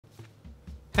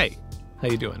Hey, how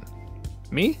you doing?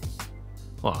 Me?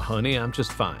 Well, honey, I'm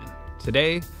just fine.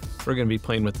 Today, we're going to be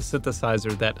playing with the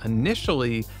synthesizer that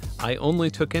initially I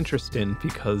only took interest in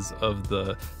because of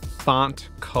the font,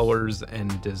 colors,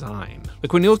 and design.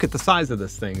 Like when you look at the size of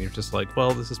this thing, you're just like,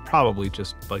 well, this is probably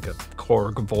just like a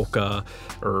Korg Volca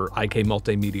or IK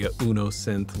Multimedia Uno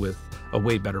synth with a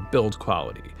way better build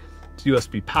quality. It's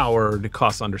USB powered, it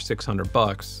costs under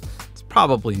 $600. It's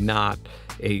probably not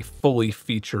a fully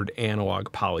featured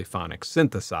analog polyphonic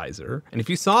synthesizer. And if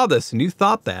you saw this and you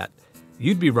thought that,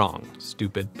 you'd be wrong,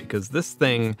 stupid, because this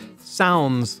thing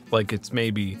sounds like it's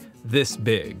maybe this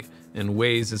big and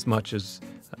weighs as much as,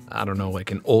 I don't know,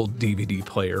 like an old DVD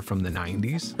player from the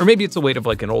 90s. Or maybe it's the weight of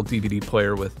like an old DVD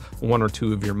player with one or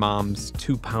two of your mom's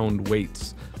 2-pound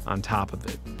weights on top of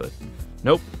it. But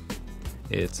nope,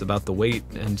 it's about the weight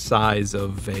and size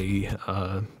of a,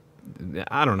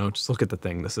 I don't know, just look at the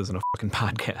thing. This isn't a fucking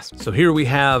podcast. So here we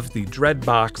have the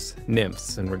Dreadbox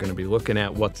Nymphs, and we're gonna be looking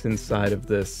at what's inside of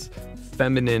this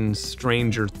feminine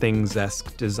Stranger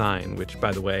Things-esque design, which,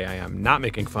 by the way, I am not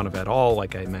making fun of at all.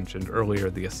 Like I mentioned earlier,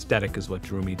 the aesthetic is what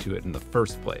drew me to it in the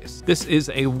first place. This is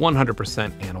a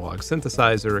 100% analog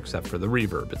synthesizer, except for the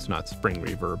reverb. It's not spring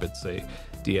reverb, it's a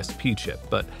DSP chip,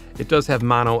 but it does have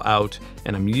mono out,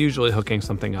 and I'm usually hooking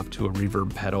something up to a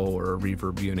reverb pedal or a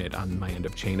reverb unit on my end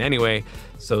of chain anyway,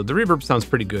 so the reverb sounds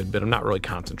pretty good, but I'm not really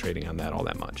concentrating on that all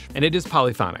that much. And it is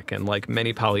polyphonic, and like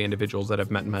many poly individuals that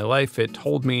I've met in my life, it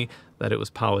told me that it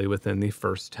was poly within the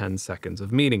first 10 seconds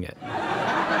of meeting it.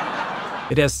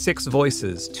 It has 6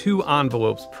 voices, 2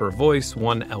 envelopes per voice,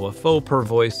 1 LFO per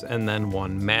voice, and then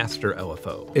 1 master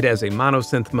LFO. It has a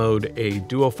monosynth mode, a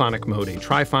duophonic mode, a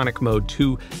triphonic mode,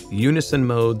 2 unison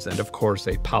modes, and of course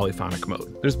a polyphonic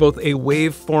mode. There's both a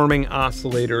wave-forming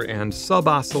oscillator and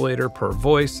sub-oscillator per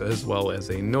voice, as well as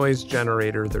a noise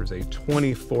generator. There's a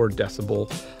 24 decibel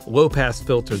low-pass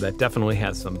filter that definitely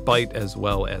has some bite, as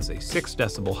well as a 6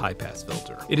 decibel high-pass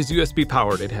filter. It is USB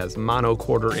powered. It has mono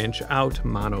 1/4 inch out,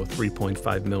 mono 3.5mm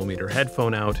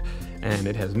headphone out, and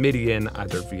it has MIDI in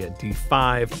either via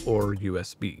D5 or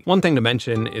USB. One thing to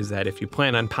mention is that if you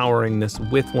plan on powering this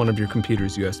with one of your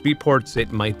computer's USB ports,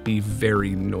 it might be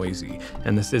very noisy.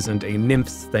 And this isn't a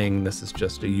Nymphs thing, this is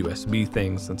just a USB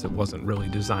thing since it wasn't really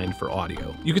designed for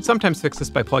audio. You could sometimes fix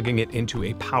this by plugging it into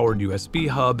a powered USB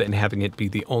hub and having it be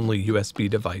the only USB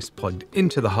device plugged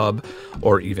into the hub,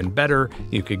 or even better,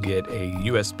 you could get a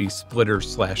USB splitter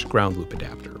 / ground loop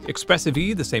adapter. Expressive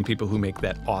E, the same people who make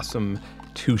that awesome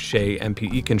Touche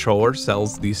MPE controller,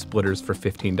 sells these splitters for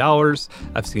 $15.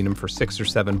 I've seen them for $6 or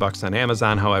 $7 on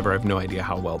Amazon. However, I have no idea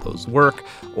how well those work.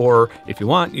 Or if you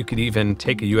want, you could even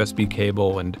take a USB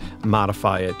cable and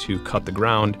modify it to cut the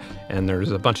ground. And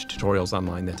there's a bunch of tutorials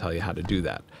online that tell you how to do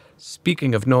that.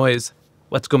 Speaking of noise,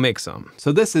 let's go make some.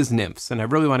 So this is Nymphs, and I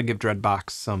really want to give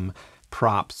Dreadbox some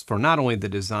props for not only the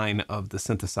design of the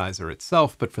synthesizer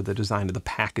itself, but for the design of the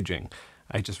packaging.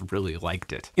 I just really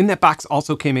liked it. In that box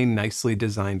also came a nicely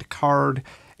designed card,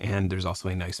 and there's also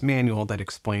a nice manual that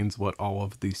explains what all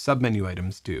of the submenu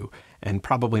items do. And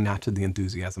probably not to the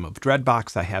enthusiasm of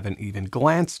Dreadbox, I haven't even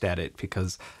glanced at it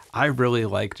because I really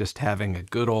like just having a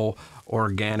good old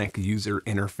organic user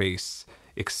interface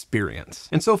experience.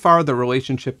 And so far, the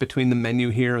relationship between the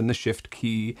menu here and the shift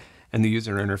key and the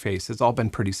user interface has all been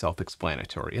pretty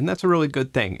self-explanatory, and that's a really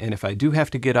good thing. And if I do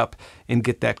have to get up and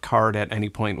get that card at any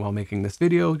point while making this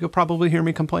video, you'll probably hear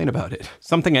me complain about it.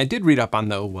 Something I did read up on,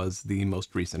 though, was the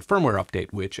most recent firmware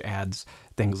update, which adds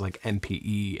things like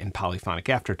MPE and polyphonic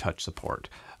aftertouch support,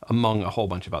 among a whole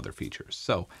bunch of other features.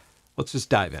 So let's just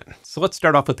dive in. So let's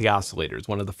start off with the oscillators.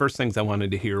 One of the first things I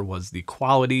wanted to hear was the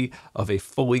quality of a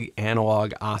fully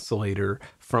analog oscillator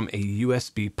from a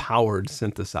USB powered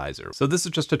synthesizer. So this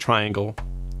is just a triangle,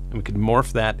 and we could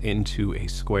morph that into a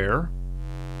square,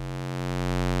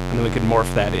 and then we could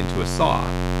morph that into a saw.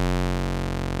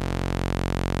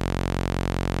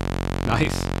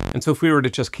 Nice. And so if we were to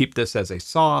just keep this as a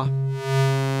saw,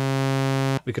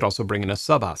 we could also bring in a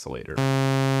sub oscillator.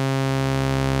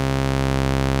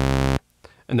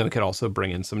 And then we could also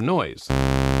bring in some noise.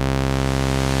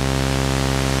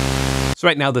 So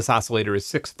right now this oscillator is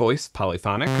 6 voice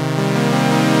polyphonic,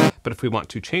 but if we want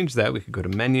to change that, we could go to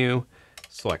menu,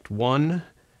 select 1,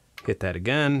 hit that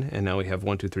again, and now we have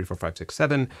 1, 2, 3, 4, 5, 6,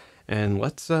 7, and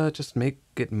let's just make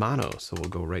it mono. So we'll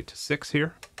go right to 6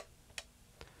 here,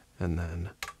 and then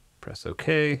press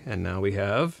OK, and now we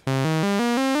have,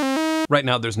 right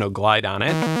now there's no glide on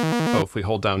it, so if we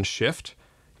hold down Shift,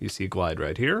 you see glide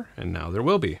right here, and now there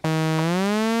will be.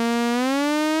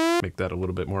 Make that a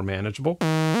little bit more manageable.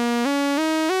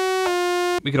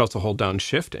 We could also hold down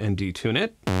Shift and detune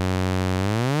it.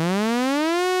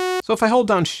 So So if I hold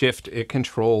down Shift, it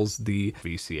controls the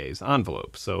VCA's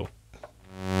envelope. So,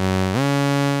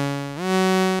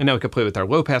 and now we can play with our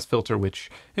low-pass filter,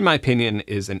 which, in my opinion,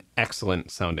 is an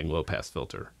excellent sounding low-pass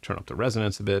filter. Turn up the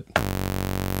resonance a bit. All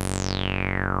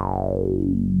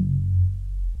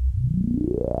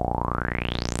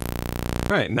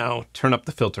right, now turn up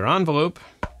the filter envelope,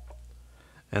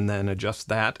 and then adjust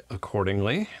that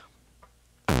accordingly.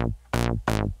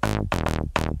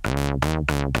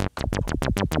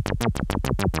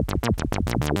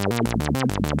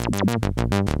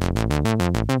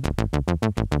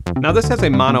 Now this has a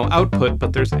mono output,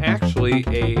 but there's actually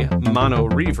a mono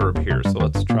reverb here, so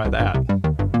let's try that.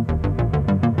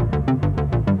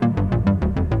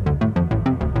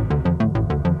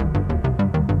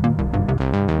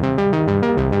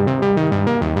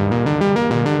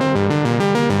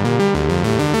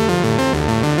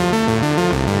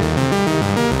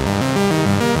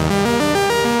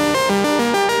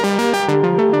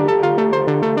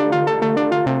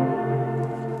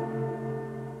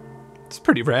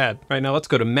 Pretty rad. All right, now let's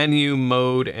go to Menu,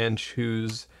 Mode, and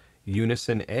choose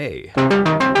Unison A.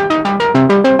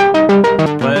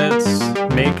 Let's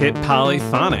make it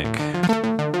polyphonic.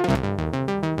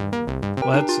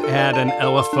 Let's add an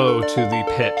LFO to the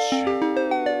pitch.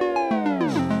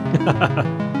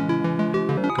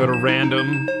 Go to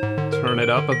Random, turn it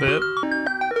up a bit.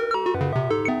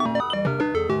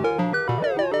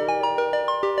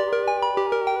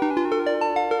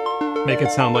 Make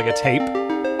it sound like a tape.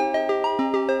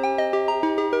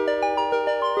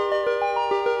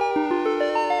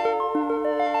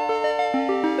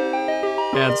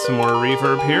 Add some more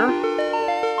reverb here.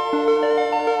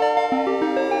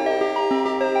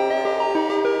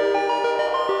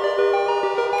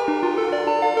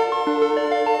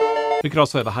 We could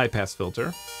also have a high-pass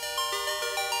filter.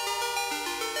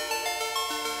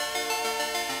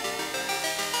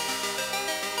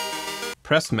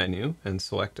 Press Menu and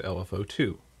select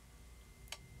LFO2.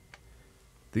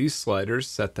 These sliders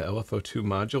set the LFO2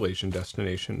 modulation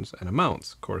destinations and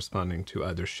amounts corresponding to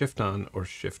either shift on or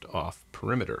shift off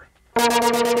perimeter.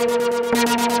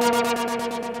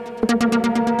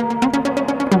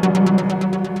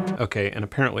 Okay, and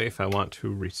apparently if I want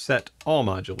to reset all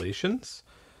modulations,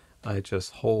 I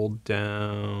just hold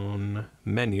down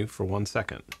Menu for 1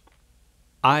 second.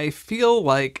 I feel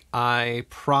like I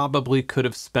probably could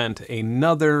have spent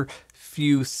another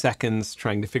few seconds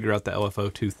trying to figure out the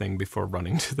LFO2 thing before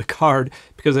running to the card,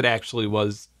 because it actually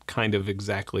was kind of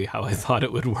exactly how I thought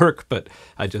it would work, but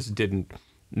I just didn't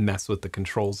mess with the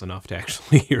controls enough to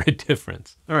actually hear a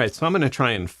difference. All right, so I'm going to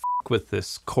try and f with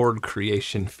this chord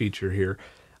creation feature here.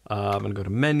 I'm going to go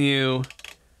to Menu,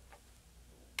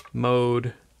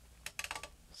 Mode,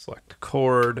 select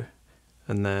Chord,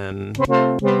 and then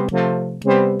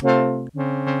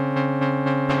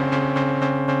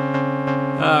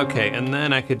okay, and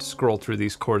then I could scroll through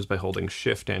these chords by holding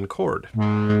Shift and Chord.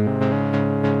 And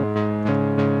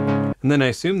then I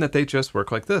assume that they just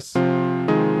work like this.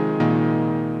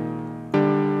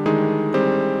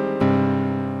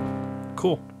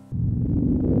 Cool.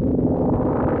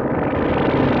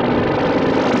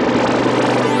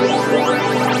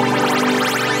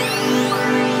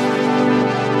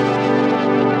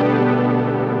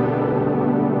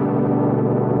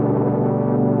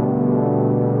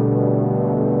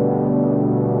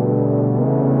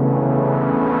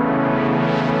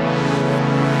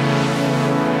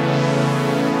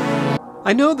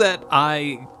 I know that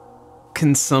I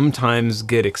can sometimes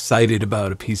get excited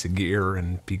about a piece of gear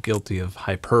and be guilty of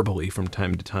hyperbole from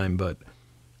time to time, but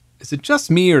is it just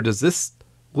me, or does this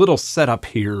little setup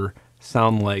here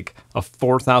sound like a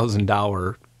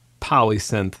 $4,000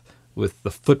 polysynth with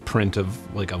the footprint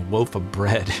of like a loaf of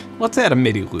bread? Let's add a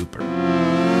MIDI looper.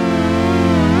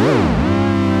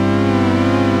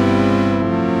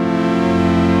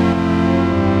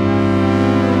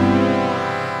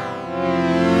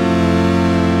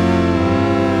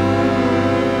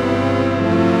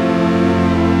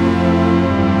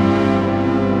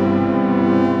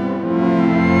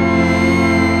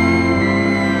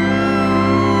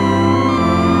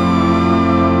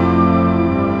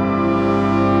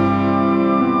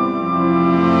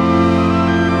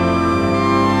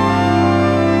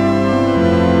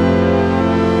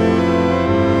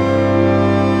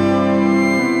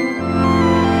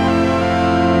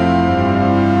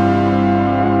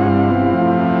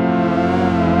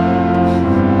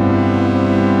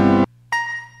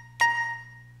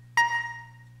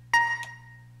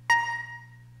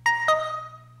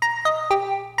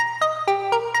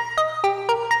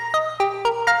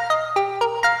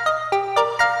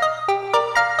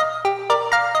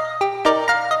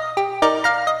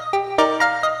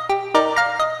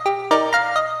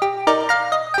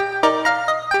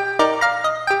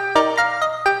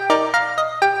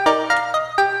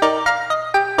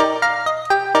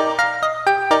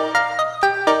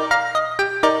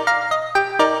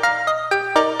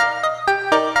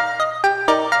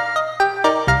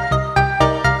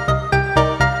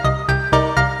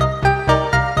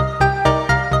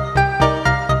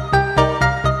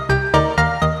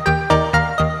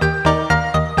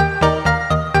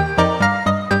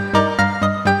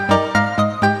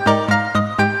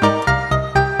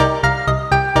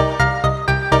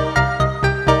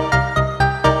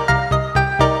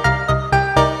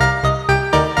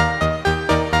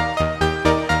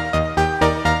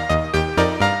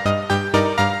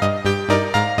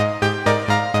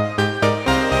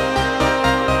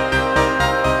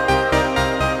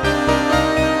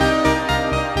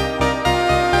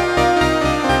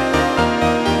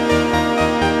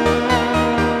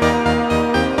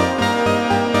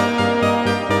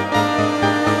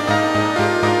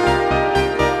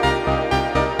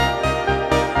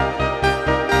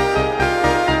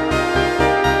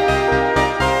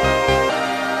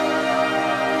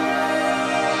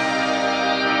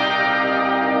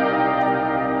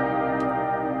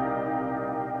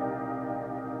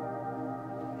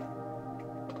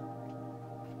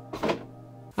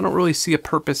 I don't really see a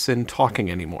purpose in talking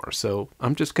anymore, so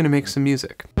I'm just gonna make some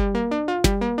music.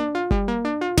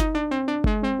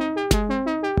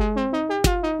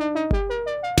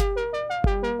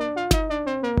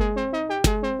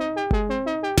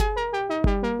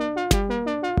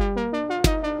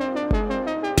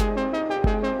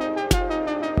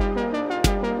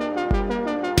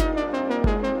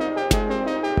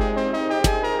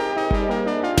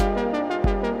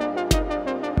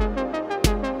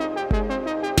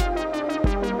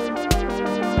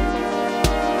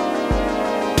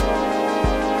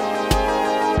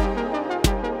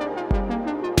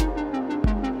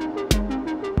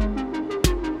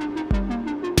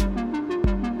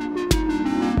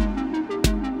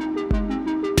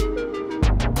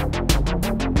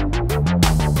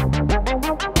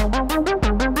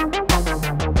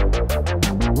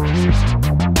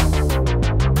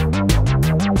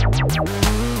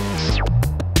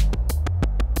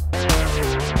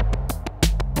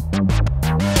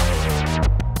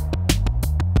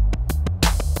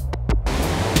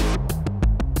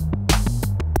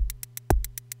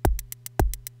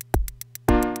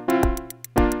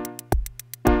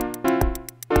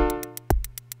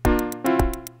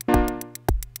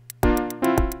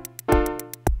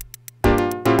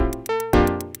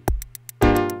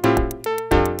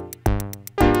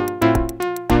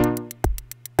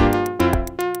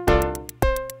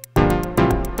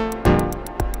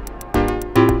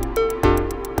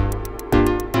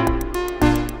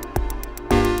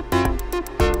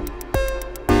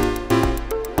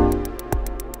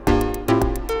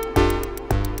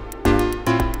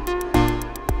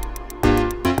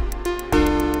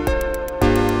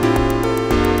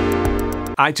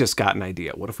 I just got an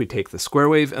idea. What if we take the square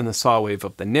wave and the saw wave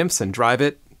of the Nymphs and drive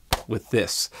it with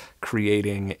this,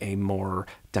 creating a more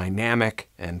dynamic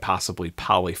and possibly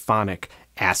polyphonic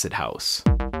acid house.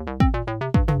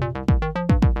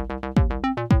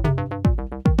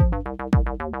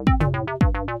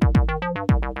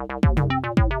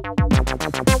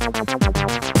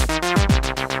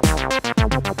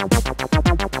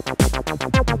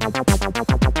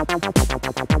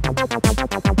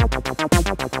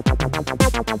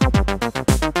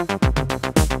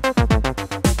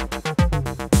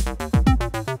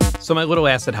 So my little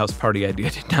acid house party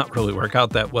idea did not really work out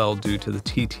that well due to the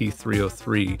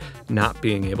TT303 not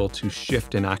being able to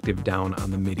shift an octave down on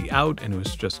the MIDI out, and it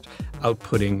was just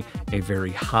outputting a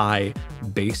very high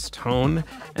bass tone.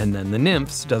 And then the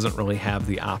Nymphs doesn't really have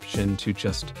the option to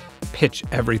just pitch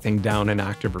everything down an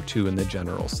octave or two in the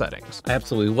general settings. I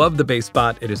absolutely love the bass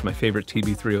bot. It is my favorite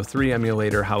TB303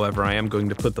 emulator. However, I am going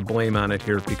to put the blame on it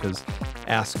here because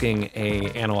asking a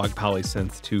analog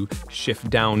polysynth to shift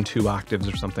down 2 octaves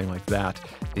or something like that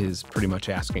is pretty much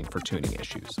asking for tuning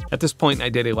issues. At this point, I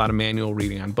did a lot of manual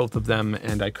reading on both of them,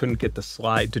 and I couldn't get the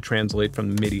slide to translate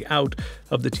from the MIDI out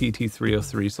of the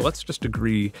TT303, so let's just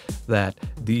agree that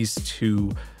these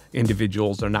two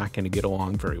individuals are not going to get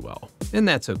along very well. And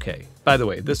that's okay. By the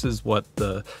way, this is what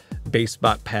the bass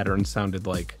bot pattern sounded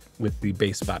like with the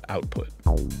bass bot output.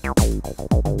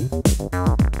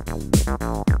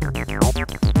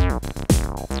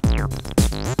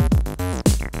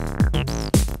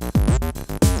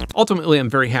 Ultimately, I'm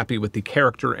very happy with the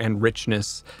character and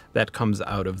richness that comes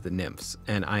out of the Nymphs,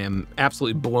 and I am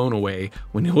absolutely blown away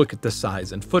when you look at the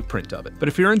size and footprint of it. But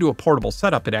if you're into a portable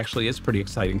setup, it actually is pretty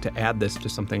exciting to add this to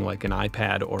something like an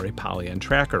iPad or a Poly-N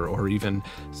tracker, or even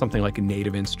something like a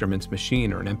Native Instruments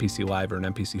machine or an MPC Live or an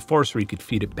MPC Force, where you could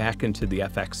feed it back into the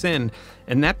FX in,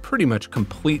 and that pretty much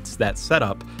completes that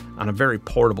setup on a very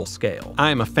portable scale.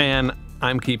 I am a fan.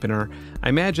 I'm keeping her. I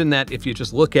imagine that if you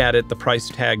just look at it, the price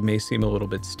tag may seem a little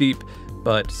bit steep,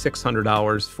 but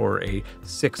 $600 for a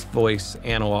 6-voice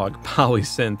analog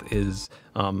polysynth is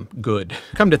good.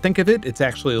 Come to think of it, it's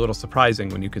actually a little surprising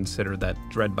when you consider that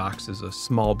Dreadbox is a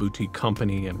small boutique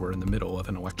company and we're in the middle of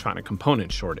an electronic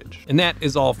component shortage. And that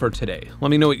is all for today. Let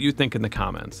me know what you think in the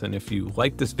comments, and if you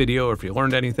liked this video or if you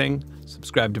learned anything,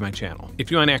 subscribe to my channel.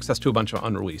 If you want access to a bunch of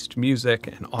unreleased music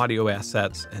and audio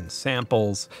assets and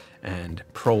samples and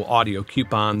pro audio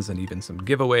coupons and even some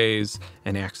giveaways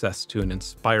and access to an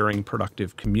inspiring,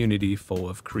 productive community full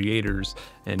of creators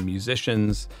and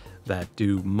musicians that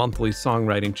do monthly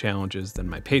songwriting challenges, then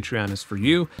my Patreon is for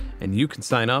you, and you can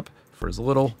sign up for as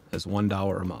little as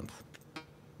 $1 a month.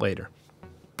 Later.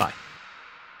 Bye.